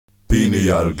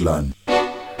pineal gland.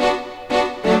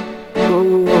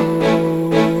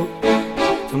 Oh,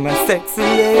 to my sexy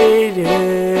lady,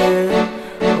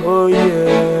 oh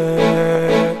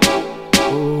yeah.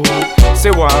 Oh, she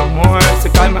want more, she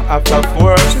call me after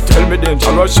 4. She tell me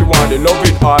dangerous, she want the love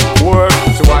it hardcore.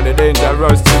 She want the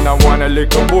dangerous, she not want a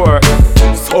little more.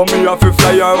 So me have to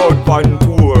fly her out on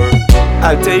tour.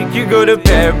 I'll take you go to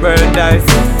paradise,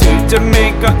 to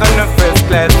Jamaica on a first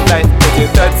class flight. If you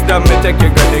touchdown, me take you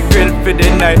go to grill for the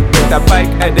night. With a bike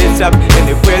at the shop,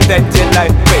 anywhere that you like,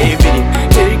 baby.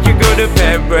 Take you go to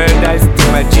paradise, to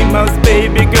my dream house,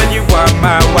 baby girl, you are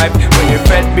my wife. When you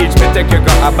Red Beach, me take you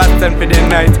go to Boston for the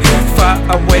night. Far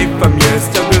away from your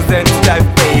struggles and strife,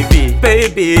 baby.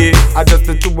 Baby, I just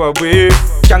the two away.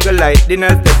 Candlelight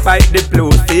dinners, they fight the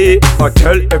blue sea.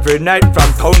 Hotel every night from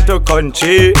town to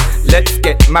country. Let's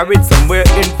get married somewhere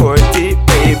in 40,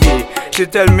 baby. She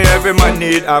tell me every man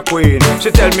need a queen.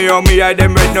 She tell me how me I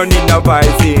them red no need no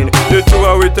Visine. The two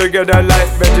are we together like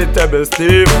vegetable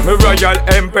steam. Me royal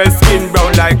empress skin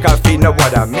brown like coffee, know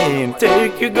what I mean.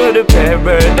 Take you go to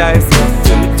paradise,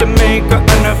 to Jamaica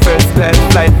on a first class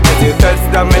flight. As you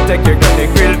touchdown, me take you go to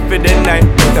grill for the night.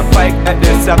 With a bike at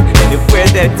the shop, anywhere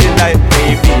that you like,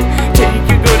 baby. Take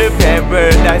you go to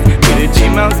paradise, to the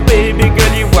gym house, baby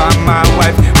girl, you are my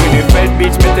wife. When you Red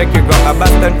Beach, me take you go to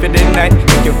Boston for the night.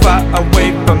 Take you far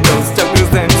away from those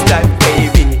struggles and strife,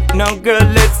 baby. Now girl,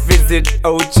 let's visit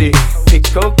OG. Pick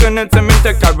coconuts and me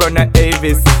take a run at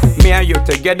Avis. Me and you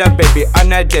together, baby,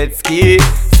 on a jet ski.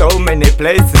 So many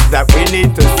places that we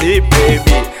need to see,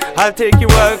 baby. I'll take you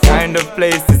all kind of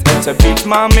places. At your beach,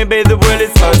 mommy, baby, the world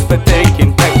is ours for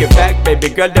taking. Pack your back, baby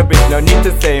girl, there is no need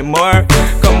to say more.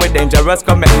 Come with dangerous,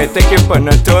 come let me take you on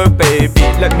a tour, baby.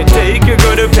 Let me take you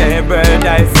go to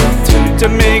paradise, to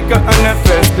Jamaica on a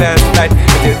first class flight.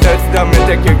 If you touchdown, me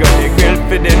take you go to grill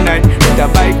for the night. With a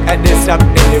bike at the shop,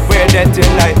 anywhere that you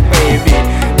like, baby.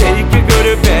 Take you go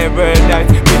to paradise,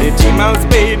 to the gym house,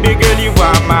 baby girl, you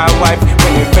are my wife.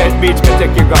 When you Red Beach, me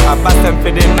take you go to Boston for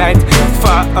the night.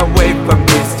 Far away from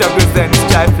these struggles and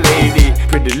strife, lady.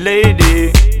 Pretty lady,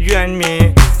 you and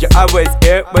me, you always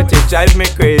here, but you drive me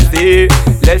crazy.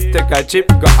 Let's take a trip,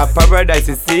 go to paradise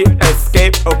to see.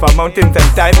 Escape over mountains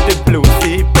and dive the blue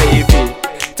sea, baby.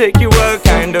 Take you all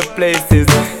kind of places,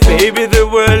 baby, the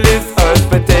world is ours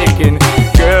for taking.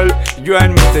 Girl, you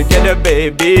and me together,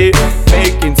 baby,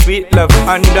 making sweet love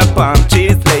under palm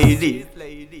trees, lady.